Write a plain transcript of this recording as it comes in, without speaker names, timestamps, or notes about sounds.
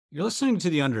You're listening to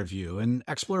the underview, an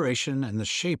exploration and the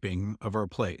shaping of our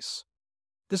place.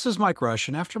 This is Mike Rush,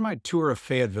 and after my tour of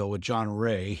Fayetteville with John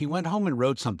Ray, he went home and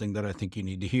wrote something that I think you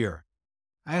need to hear.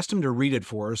 I asked him to read it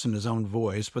for us in his own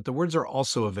voice, but the words are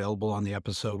also available on the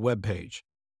episode webpage.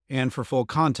 And for full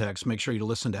context, make sure you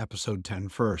listen to episode 10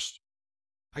 first.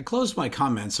 I closed my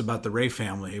comments about the Ray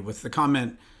family with the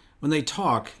comment, "When they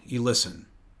talk, you listen."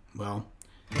 Well,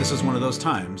 this is one of those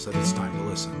times that it's time to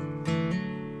listen.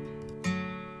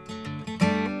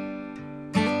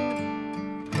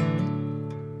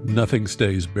 Nothing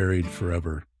stays buried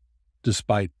forever,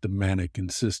 despite the manic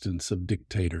insistence of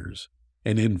dictators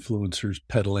and influencers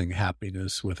peddling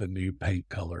happiness with a new paint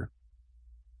color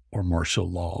or martial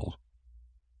law.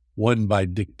 One by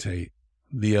dictate,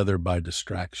 the other by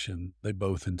distraction. They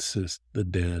both insist the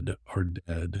dead are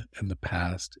dead and the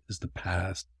past is the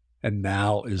past, and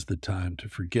now is the time to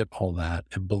forget all that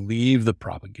and believe the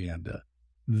propaganda.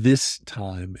 This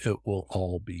time it will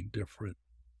all be different.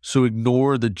 So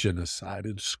ignore the genocide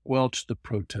and squelch the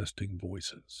protesting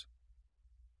voices.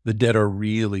 The dead are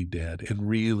really dead and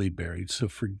really buried, so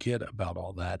forget about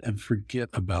all that and forget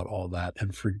about all that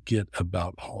and forget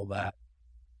about all that.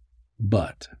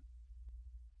 But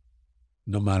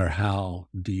no matter how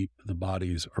deep the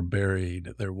bodies are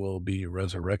buried, there will be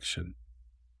resurrection.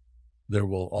 There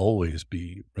will always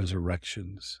be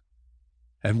resurrections.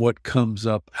 And what comes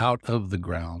up out of the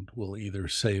ground will either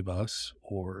save us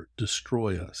or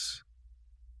destroy us.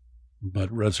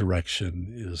 But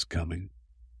resurrection is coming.